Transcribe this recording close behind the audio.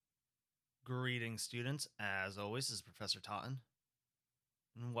Greetings, students. As always, this is Professor Totten,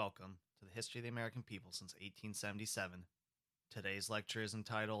 and welcome to the History of the American People since 1877. Today's lecture is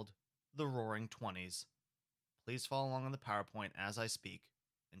entitled The Roaring Twenties. Please follow along on the PowerPoint as I speak,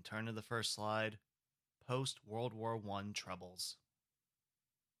 and turn to the first slide, Post-World War I Troubles.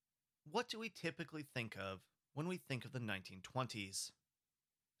 What do we typically think of when we think of the 1920s?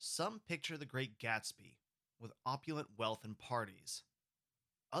 Some picture the Great Gatsby, with opulent wealth and parties.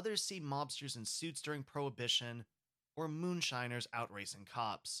 Others see mobsters in suits during Prohibition, or moonshiners outracing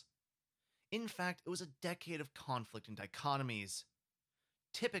cops. In fact, it was a decade of conflict and dichotomies.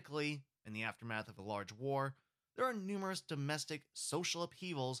 Typically, in the aftermath of a large war, there are numerous domestic social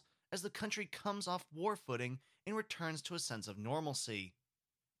upheavals as the country comes off war footing and returns to a sense of normalcy.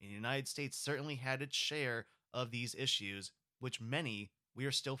 And the United States certainly had its share of these issues, which many we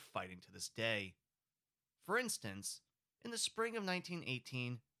are still fighting to this day. For instance, in the spring of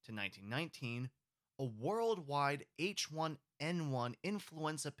 1918 to 1919, a worldwide H1N1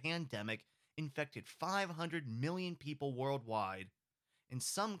 influenza pandemic infected 500 million people worldwide, and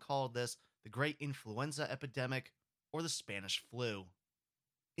some called this the Great Influenza Epidemic or the Spanish flu.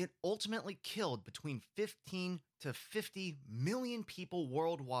 It ultimately killed between 15 to 50 million people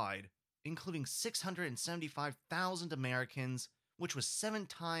worldwide, including 675,000 Americans, which was 7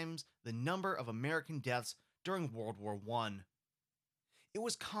 times the number of American deaths during World War I. It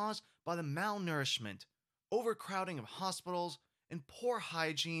was caused by the malnourishment, overcrowding of hospitals, and poor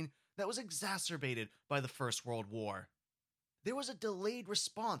hygiene that was exacerbated by the First World War. There was a delayed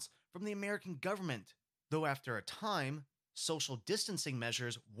response from the American government, though after a time, social distancing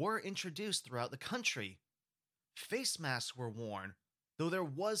measures were introduced throughout the country. Face masks were worn, though there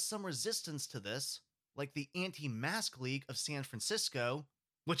was some resistance to this, like the Anti-Mask League of San Francisco,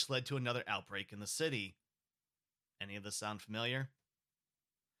 which led to another outbreak in the city. Any of this sound familiar?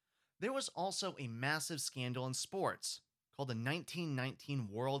 There was also a massive scandal in sports, called the 1919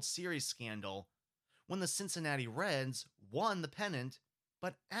 World Series scandal, when the Cincinnati Reds won the pennant,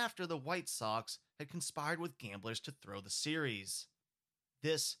 but after the White Sox had conspired with gamblers to throw the series.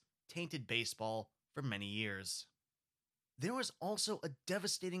 This tainted baseball for many years. There was also a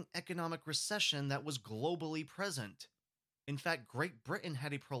devastating economic recession that was globally present. In fact, Great Britain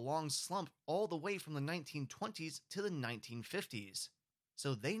had a prolonged slump all the way from the 1920s to the 1950s,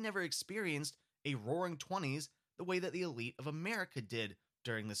 so they never experienced a roaring 20s the way that the elite of America did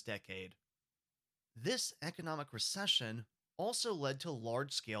during this decade. This economic recession also led to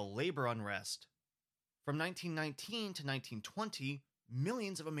large-scale labor unrest. From 1919 to 1920,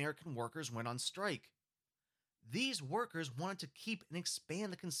 millions of American workers went on strike. These workers wanted to keep and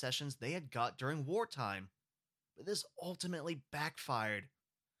expand the concessions they had got during wartime. But this ultimately backfired,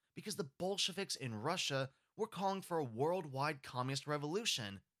 because the Bolsheviks in Russia were calling for a worldwide communist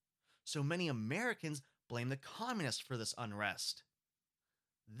revolution, so many Americans blamed the communists for this unrest.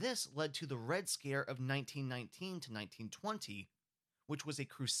 This led to the Red Scare of 1919 to 1920, which was a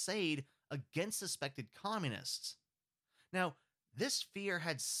crusade against suspected communists. Now, this fear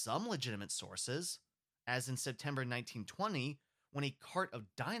had some legitimate sources, as in September 1920, when a cart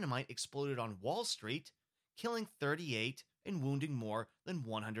of dynamite exploded on Wall Street, killing 38 and wounding more than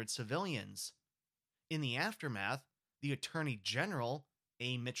 100 civilians. In the aftermath, the Attorney General,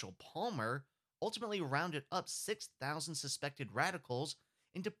 A. Mitchell Palmer, ultimately rounded up 6,000 suspected radicals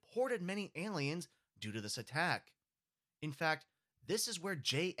and deported many aliens due to this attack. In fact, this is where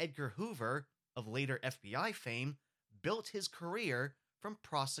J. Edgar Hoover, of later FBI fame, built his career from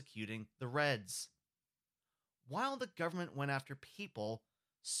prosecuting the Reds. While the government went after people,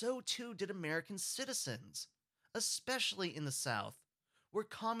 so too did American citizens, especially in the South, where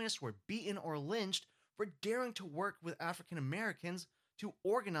communists were beaten or lynched for daring to work with African Americans to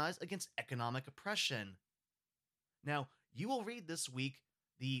organize against economic oppression. Now, you will read this week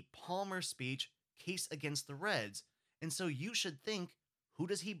the Palmer speech, Case Against the Reds, and so you should think, who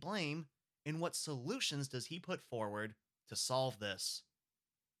does he blame, and what solutions does he put forward to solve this?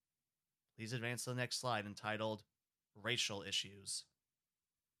 Please advance to the next slide, entitled Racial Issues.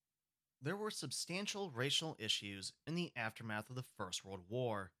 There were substantial racial issues in the aftermath of the First World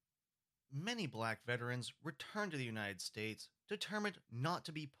War. Many black veterans returned to the United States determined not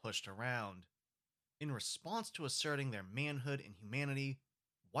to be pushed around. In response to asserting their manhood and humanity,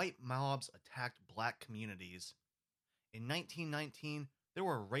 white mobs attacked black communities. In 1919, there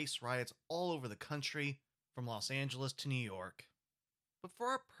were race riots all over the country, from Los Angeles to New York. But for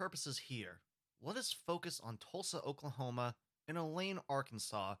our purposes here, let us focus on Tulsa, Oklahoma, and Elaine,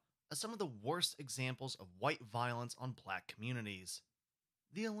 Arkansas, as some of the worst examples of white violence on black communities.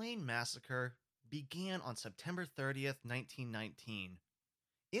 The Elaine Massacre began on September 30th, 1919.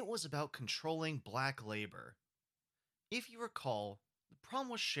 It was about controlling black labor. If you recall, the problem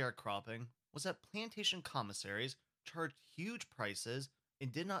with sharecropping was that plantation commissaries charged huge prices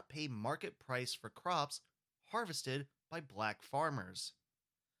and did not pay market price for crops harvested by black farmers.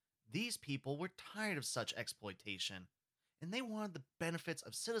 These people were tired of such exploitation, and they wanted the benefits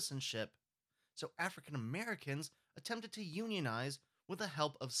of citizenship, so African Americans attempted to unionize with the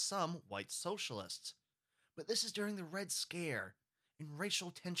help of some white socialists. But this is during the Red Scare, and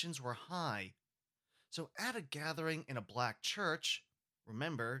racial tensions were high. So, at a gathering in a black church,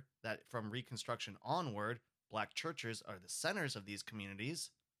 remember that from Reconstruction onward, black churches are the centers of these communities.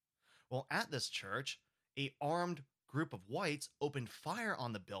 Well, at this church, a armed group of whites opened fire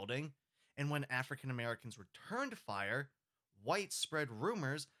on the building, and when African Americans returned fire, whites spread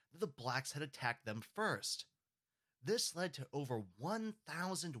rumors that the blacks had attacked them first. This led to over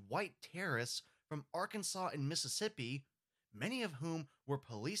 1,000 white terrorists from Arkansas and Mississippi, many of whom were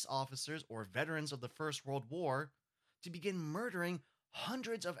police officers or veterans of the First World War, to begin murdering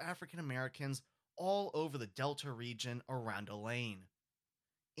hundreds of African Americans all over the Delta region around Elaine.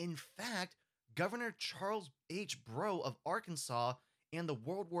 In fact, Governor Charles H. Breaux of Arkansas and the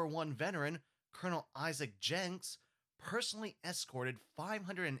World War I veteran Colonel Isaac Jenks personally escorted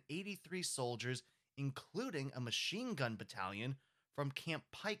 583 soldiers, including a machine gun battalion, from Camp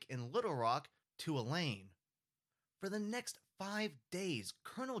Pike in Little Rock to Elaine. For the next 5 days,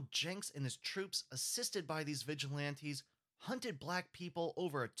 Colonel Jenks and his troops, assisted by these vigilantes, hunted black people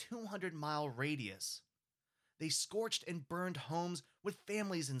over a 200-mile radius. They scorched and burned homes with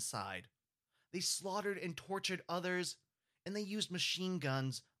families inside. They slaughtered and tortured others, and they used machine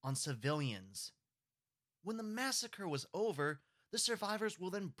guns on civilians. When the massacre was over, the survivors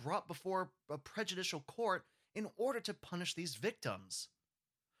were then brought before a prejudicial court in order to punish these victims.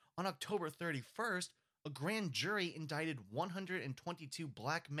 On October 31st, a grand jury indicted 122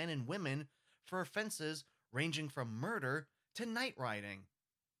 black men and women for offenses ranging from murder to night riding.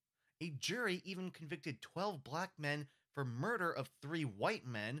 A jury even convicted 12 black men for murder of 3 white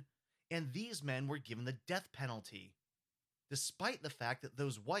men, and these men were given the death penalty, despite the fact that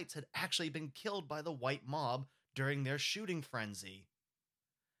those whites had actually been killed by the white mob during their shooting frenzy.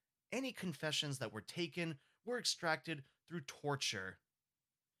 Any confessions that were taken were extracted through torture.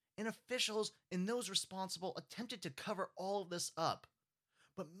 And officials and those responsible attempted to cover all of this up,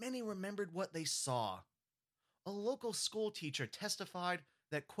 but many remembered what they saw. A local school teacher testified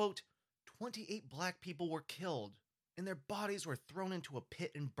that, quote, 28 black people were killed, and their bodies were thrown into a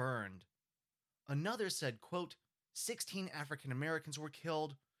pit and burned. Another said, quote, 16 African Americans were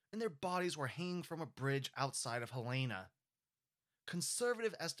killed, and their bodies were hanging from a bridge outside of Helena.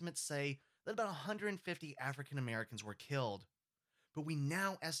 Conservative estimates say that about 150 African Americans were killed, but we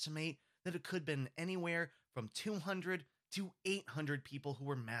now estimate that it could have been anywhere from 200 to 800 people who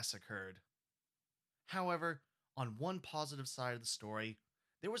were massacred. However, on one positive side of the story,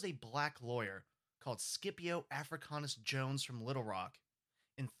 there was a black lawyer called Scipio Africanus Jones from Little Rock,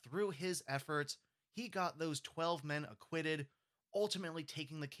 and through his efforts, he got those 12 men acquitted, ultimately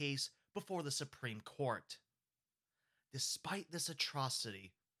taking the case before the Supreme Court. Despite this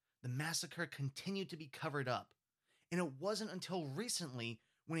atrocity, the massacre continued to be covered up, and it wasn't until recently,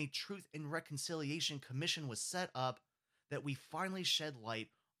 when a Truth and Reconciliation Commission was set up, that we finally shed light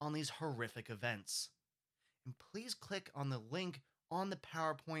on these horrific events. And please click on the link on the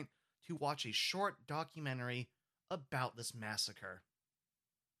PowerPoint to watch a short documentary about this massacre.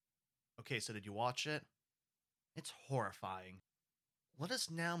 Okay, so did you watch it? It's horrifying. Let us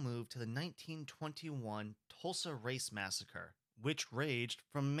now move to the 1921 Tulsa Race Massacre, which raged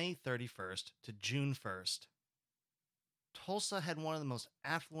from May 31st to June 1st. Tulsa had one of the most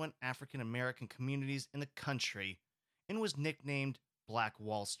affluent African American communities in the country and was nicknamed Black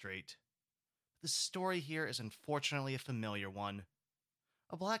Wall Street. The story here is unfortunately a familiar one.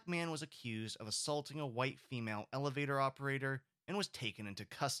 A black man was accused of assaulting a white female elevator operator and was taken into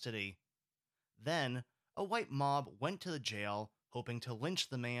custody. Then, a white mob went to the jail hoping to lynch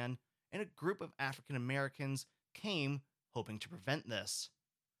the man, and a group of African Americans came hoping to prevent this.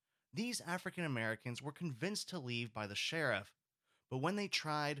 These African Americans were convinced to leave by the sheriff, but when they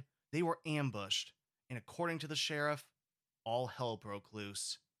tried, they were ambushed, and according to the sheriff, all hell broke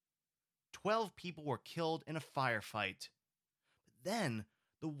loose. 12 people were killed in a firefight. But then,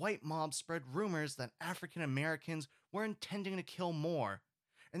 the white mob spread rumors that African Americans were intending to kill more,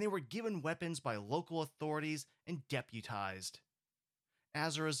 and they were given weapons by local authorities and deputized.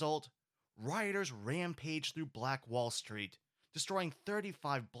 As a result, rioters rampaged through Black Wall Street, destroying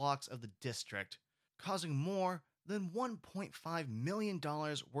 35 blocks of the district, causing more than $1.5 million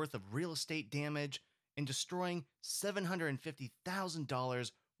worth of real estate damage and destroying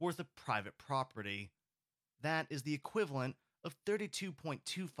 $750,000 worth of private property. That is the equivalent of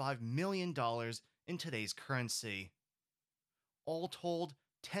 $32.25 million in today's currency. All told,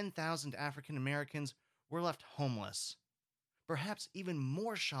 10,000 African Americans were left homeless. Perhaps even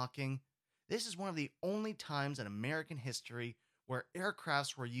more shocking, this is one of the only times in American history where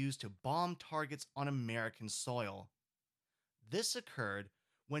aircrafts were used to bomb targets on American soil. This occurred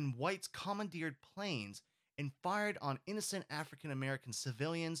when whites commandeered planes and fired on innocent African American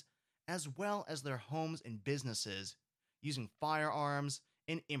civilians as well as their homes and businesses, using firearms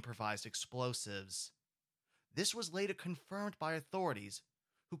and improvised explosives. This was later confirmed by authorities,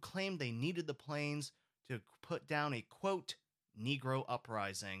 who claimed they needed the planes to put down a, quote, Negro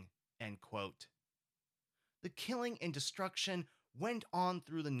uprising, end quote. The killing and destruction went on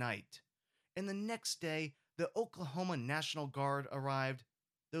through the night, and the next day, the Oklahoma National Guard arrived,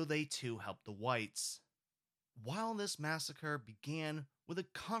 though they too helped the whites. While this massacre began with a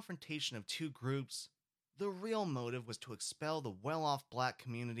confrontation of two groups, the real motive was to expel the well-off black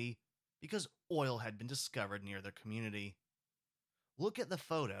community because oil had been discovered near their community. Look at the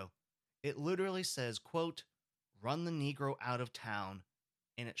photo. It literally says, quote, "Run the Negro out of town,"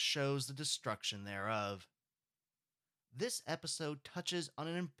 and it shows the destruction thereof. This episode touches on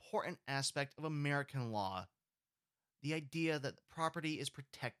an important aspect of American law, the idea that property is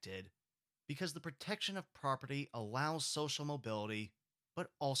protected, because the protection of property allows social mobility,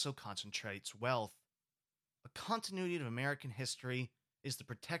 but also concentrates wealth. A continuity of American history is the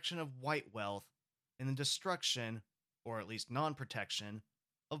protection of white wealth and the destruction, or at least non-protection,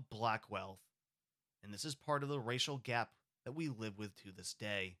 of black wealth. And this is part of the racial gap that we live with to this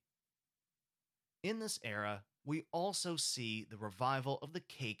day. In this era, we also see the revival of the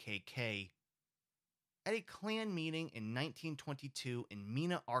KKK. At a Klan meeting in 1922 in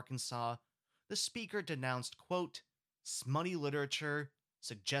Mena, Arkansas, the speaker denounced, quote, "smutty literature,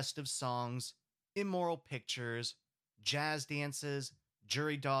 suggestive songs, immoral pictures, jazz dances,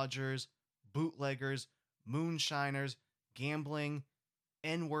 jury dodgers, bootleggers, moonshiners, gambling,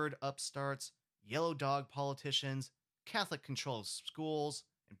 N-word upstarts, yellow dog politicians, Catholic control of schools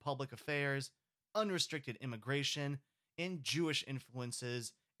and public affairs, unrestricted immigration, and Jewish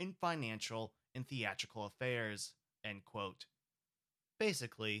influences in financial and theatrical affairs," end quote.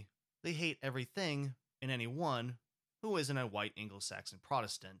 Basically, they hate everything and anyone who isn't a white Anglo-Saxon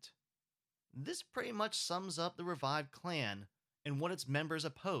Protestant. This pretty much sums up the revived Klan and what its members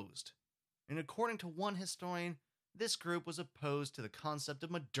opposed. And according to one historian, this group was opposed to the concept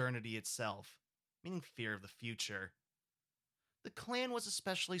of modernity itself, meaning fear of the future. The Klan was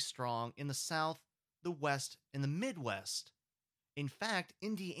especially strong in the South, the West, and the Midwest. In fact,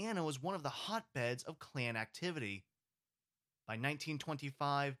 Indiana was one of the hotbeds of Klan activity. By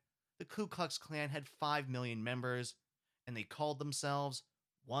 1925, the Ku Klux Klan had 5 million members, and they called themselves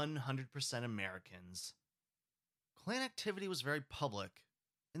 100% Americans. Klan activity was very public,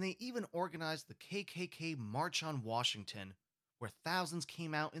 and they even organized the KKK March on Washington, where thousands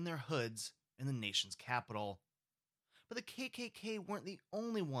came out in their hoods in the nation's capital. But the KKK weren't the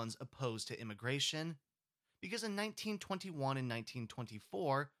only ones opposed to immigration, because in 1921 and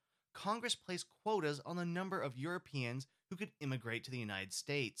 1924, Congress placed quotas on the number of Europeans who could immigrate to the United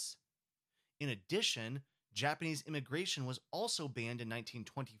States. In addition, Japanese immigration was also banned in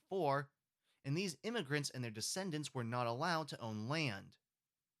 1924, and these immigrants and their descendants were not allowed to own land.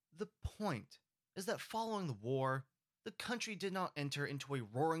 The point is that following the war, the country did not enter into a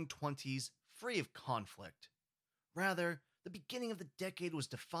roaring 20s free of conflict. Rather, the beginning of the decade was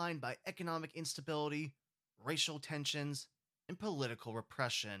defined by economic instability, racial tensions, and political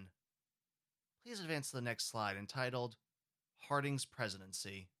repression. Please advance to the next slide, entitled Harding's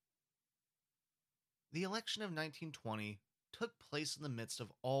Presidency. The election of 1920 took place in the midst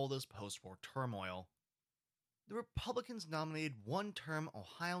of all this post-war turmoil. The Republicans nominated one-term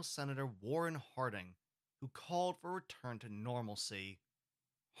Ohio Senator Warren Harding, who called for a return to normalcy.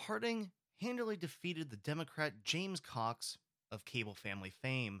 Harding handily defeated the Democrat James Cox of Cable Family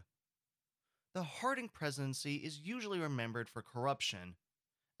fame. The Harding presidency is usually remembered for corruption,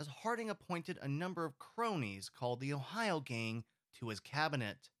 as Harding appointed a number of cronies called the Ohio Gang to his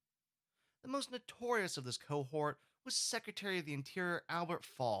cabinet. The most notorious of this cohort was Secretary of the Interior Albert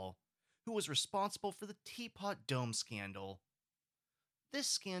Fall, who was responsible for the Teapot Dome scandal. This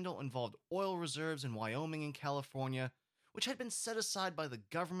scandal involved oil reserves in Wyoming and California, which had been set aside by the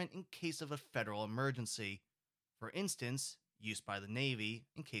government in case of a federal emergency, for instance, use by the Navy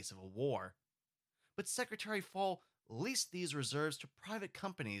in case of a war. But Secretary Fall leased these reserves to private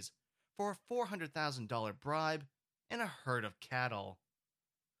companies for a $400,000 bribe and a herd of cattle.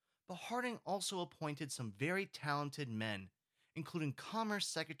 But Harding also appointed some very talented men including Commerce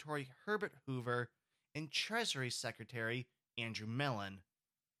Secretary Herbert Hoover and Treasury Secretary Andrew Mellon,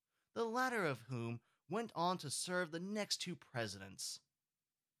 the latter of whom went on to serve the next two presidents.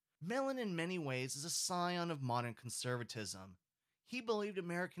 Mellon, in many ways, is a scion of modern conservatism. He believed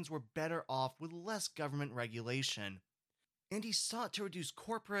Americans were better off with less government regulation, and he sought to reduce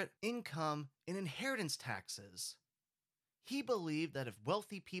corporate, income, and inheritance taxes. He believed that if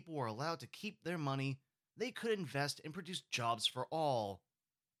wealthy people were allowed to keep their money, they could invest and produce jobs for all.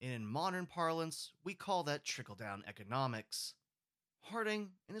 And in modern parlance, we call that trickle-down economics.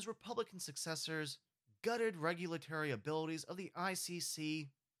 Harding and his Republican successors gutted regulatory abilities of the ICC,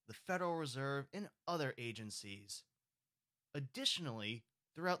 the Federal Reserve, and other agencies. Additionally,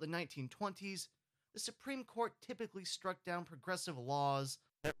 throughout the 1920s, the Supreme Court typically struck down progressive laws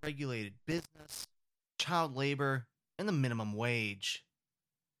that regulated business, child labor, and the minimum wage.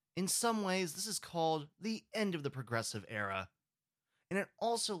 In some ways, this is called the end of the progressive era, and it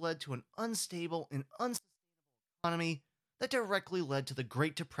also led to an unstable and unsustainable economy that directly led to the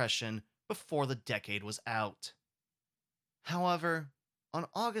Great Depression before the decade was out. However, on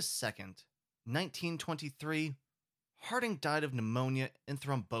August 2nd, 1923, Harding died of pneumonia and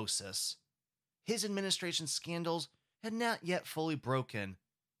thrombosis. His administration's scandals had not yet fully broken,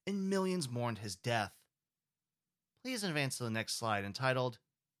 and millions mourned his death. Please advance to the next slide, entitled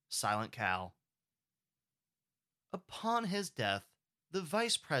Silent Cal. Upon his death, the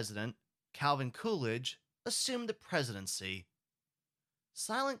vice president, Calvin Coolidge, assumed the presidency.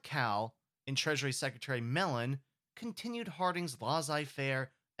 Silent Cal and Treasury Secretary Mellon continued Harding's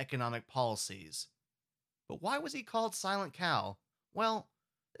laissez-faire economic policies. But why was he called Silent Cal? Well,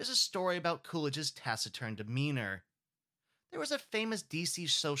 there's a story about Coolidge's taciturn demeanor. There was a famous DC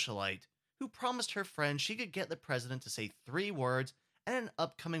socialite who promised her friend she could get the president to say 3 words at an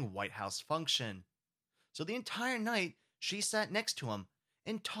upcoming White House function. So the entire night, she sat next to him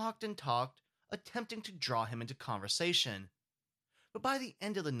and talked, attempting to draw him into conversation. But by the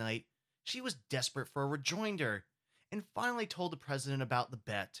end of the night, she was desperate for a rejoinder and finally told the president about the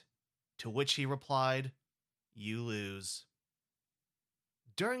bet, to which he replied, "You lose."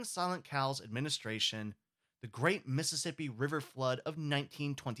 During Silent Cal's administration, the Great Mississippi River Flood of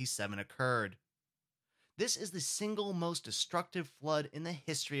 1927 occurred. This is the single most destructive flood in the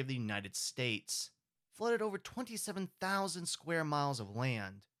history of the United States. Flooded over 27,000 square miles of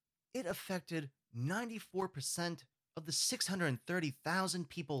land. It affected 94% of the 630,000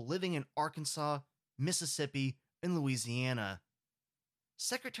 people living in Arkansas, Mississippi, and Louisiana.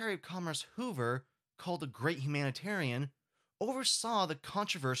 Secretary of Commerce Hoover, called the Great Humanitarian, oversaw the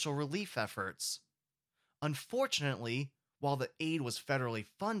controversial relief efforts. Unfortunately, while the aid was federally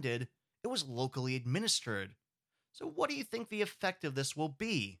funded, it was locally administered. So what do you think the effect of this will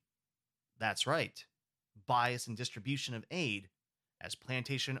be? That's right, bias in distribution of aid, as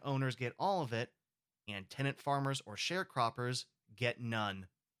plantation owners get all of it, and tenant farmers or sharecroppers get none.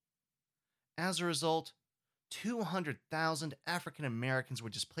 As a result, 200,000 African Americans were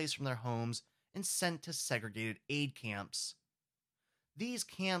displaced from their homes and sent to segregated aid camps. These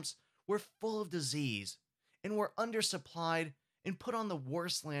camps were full of disease and were undersupplied and put on the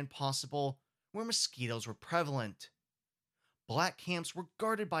worst land possible where mosquitoes were prevalent. Black camps were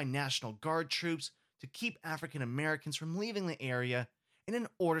guarded by National Guard troops to keep African Americans from leaving the area and in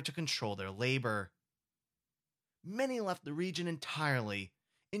order to control their labor. Many left the region entirely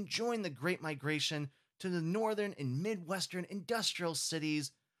and joined the Great Migration to the northern and midwestern industrial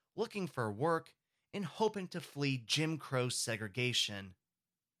cities looking for work and hoping to flee Jim Crow segregation.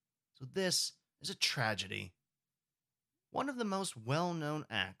 So this is a tragedy. One of the most well-known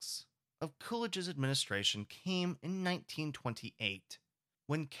acts of Coolidge's administration came in 1928,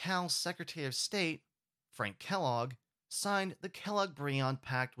 when Cal's Secretary of State, Frank Kellogg, signed the Kellogg-Briand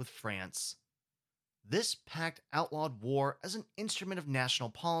Pact with France. This pact outlawed war as an instrument of national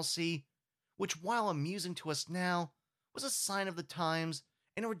policy, which, while amusing to us now, was a sign of the times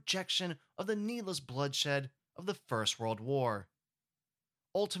and a rejection of the needless bloodshed of the First World War.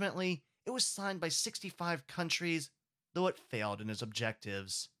 Ultimately, it was signed by 65 countries, though it failed in its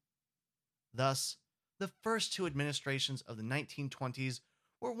objectives. Thus, the first 2 administrations of the 1920s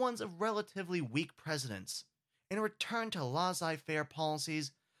were ones of relatively weak presidents, and a return to laissez-faire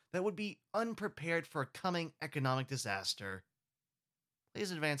policies that would be unprepared for a coming economic disaster.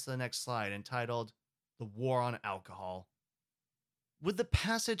 Please advance to the next slide, entitled The War on Alcohol. With the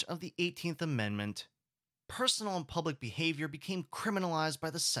passage of the 18th Amendment, personal and public behavior became criminalized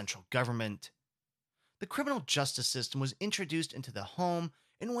by the central government. The criminal justice system was introduced into the home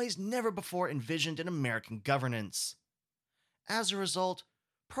in ways never before envisioned in American governance. As a result,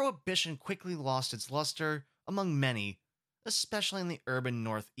 prohibition quickly lost its luster among many, especially in the urban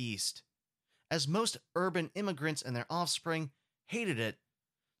Northeast, as most urban immigrants and their offspring hated it,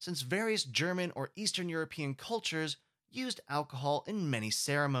 since various German or Eastern European cultures used alcohol in many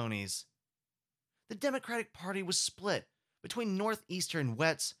ceremonies. The Democratic Party was split between Northeastern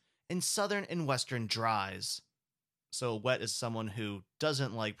wets and Southern and Western dries. So, a wet is someone who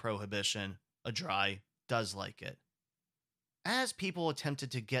doesn't like prohibition, a dry does like it. As people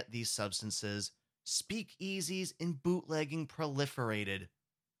attempted to get these substances, speakeasies and bootlegging proliferated.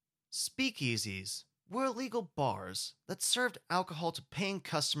 Speakeasies were illegal bars that served alcohol to paying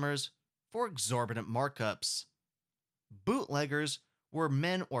customers for exorbitant markups. Bootleggers were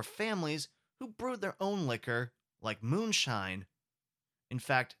men or families who brewed their own liquor, like moonshine. In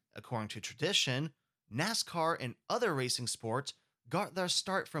fact, according to tradition, NASCAR and other racing sports got their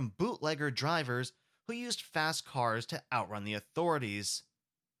start from bootlegger drivers who used fast cars to outrun the authorities.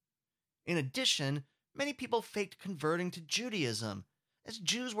 In addition, many people faked converting to Judaism, as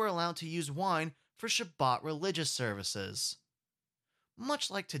Jews were allowed to use wine for Shabbat religious services. Much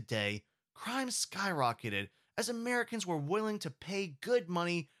like today, crime skyrocketed as Americans were willing to pay good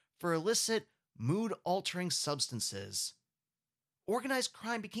money for illicit, mood-altering substances. Organized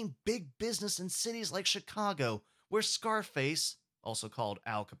crime became big business in cities like Chicago, where Scarface, also called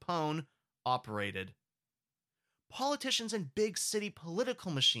Al Capone, operated. Politicians and big city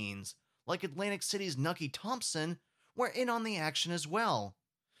political machines, like Atlantic City's Nucky Thompson, were in on the action as well,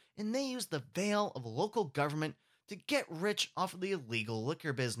 and they used the veil of local government to get rich off of the illegal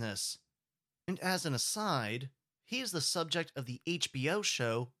liquor business. And as an aside, he is the subject of the HBO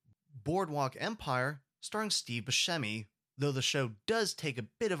show Boardwalk Empire, starring Steve Buscemi, though the show does take a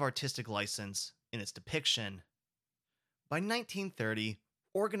bit of artistic license in its depiction. By 1930,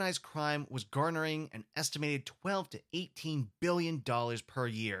 organized crime was garnering an estimated $12 to $18 billion per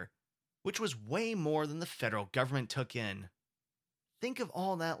year, which was way more than the federal government took in. Think of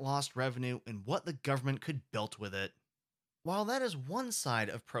all that lost revenue and what the government could build with it. While that is one side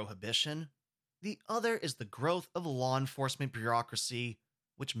of prohibition, the other is the growth of law enforcement bureaucracy,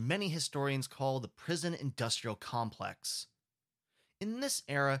 which many historians call the prison industrial complex. In this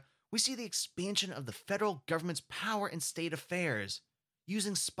era, we see the expansion of the federal government's power in state affairs,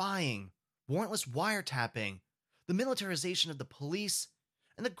 using spying, warrantless wiretapping, the militarization of the police,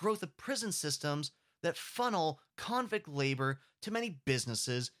 and the growth of prison systems that funnel convict labor to many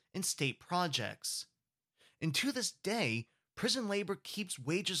businesses and state projects. And to this day, prison labor keeps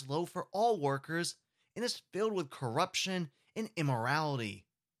wages low for all workers and is filled with corruption and immorality.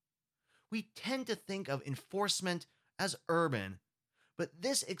 We tend to think of enforcement as urban, but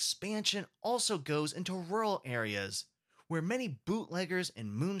this expansion also goes into rural areas, where many bootleggers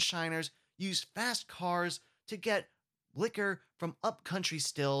and moonshiners use fast cars to get liquor from upcountry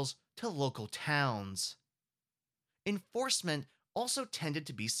stills to local towns. Enforcement also tended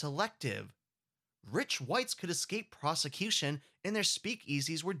to be selective. Rich whites could escape prosecution and their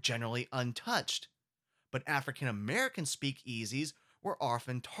speakeasies were generally untouched, but African American speakeasies were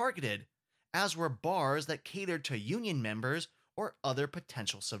often targeted, as were bars that catered to union members or other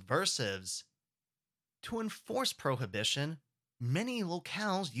potential subversives. To enforce prohibition, many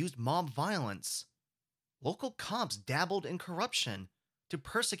locales used mob violence. Local cops dabbled in corruption to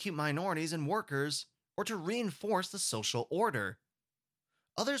persecute minorities and workers or to reinforce the social order.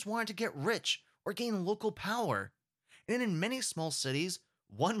 Others wanted to get rich or gain local power, and in many small cities,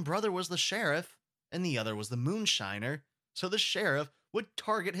 one brother was the sheriff and the other was the moonshiner, so the sheriff would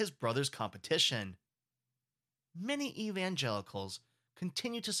target his brother's competition. Many evangelicals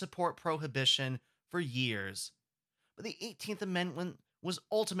continued to support prohibition for years, but the 18th Amendment was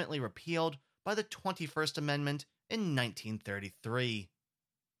ultimately repealed by the 21st Amendment in 1933.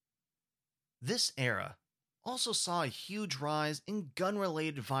 This era also saw a huge rise in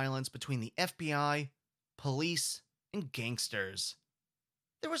gun-related violence between the FBI, police, and gangsters.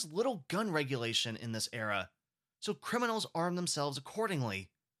 There was little gun regulation in this era, so criminals armed themselves accordingly.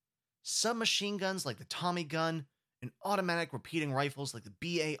 Submachine guns like the Tommy gun, and automatic repeating rifles like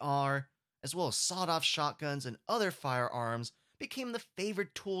the BAR, as well as sawed-off shotguns and other firearms became the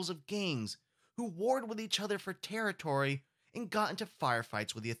favored tools of gangs who warred with each other for territory and got into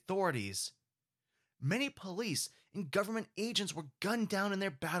firefights with the authorities. Many police and government agents were gunned down in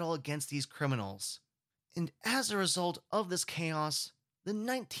their battle against these criminals. And as a result of this chaos, the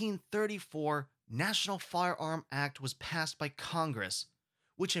 1934 National Firearm Act was passed by Congress,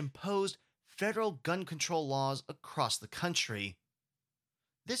 which imposed federal gun control laws across the country.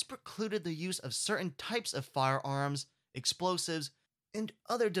 This precluded the use of certain types of firearms, explosives, and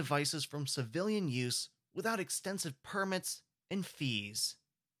other devices from civilian use without extensive permits and fees.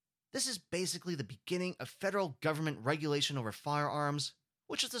 This is basically the beginning of federal government regulation over firearms,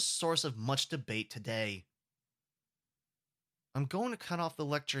 which is the source of much debate today. I'm going to cut off the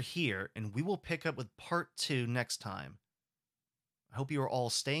lecture here, and we will pick up with part 2 next time. I hope you are all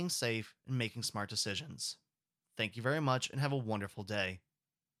staying safe and making smart decisions. Thank you very much, and have a wonderful day.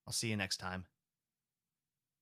 I'll see you next time.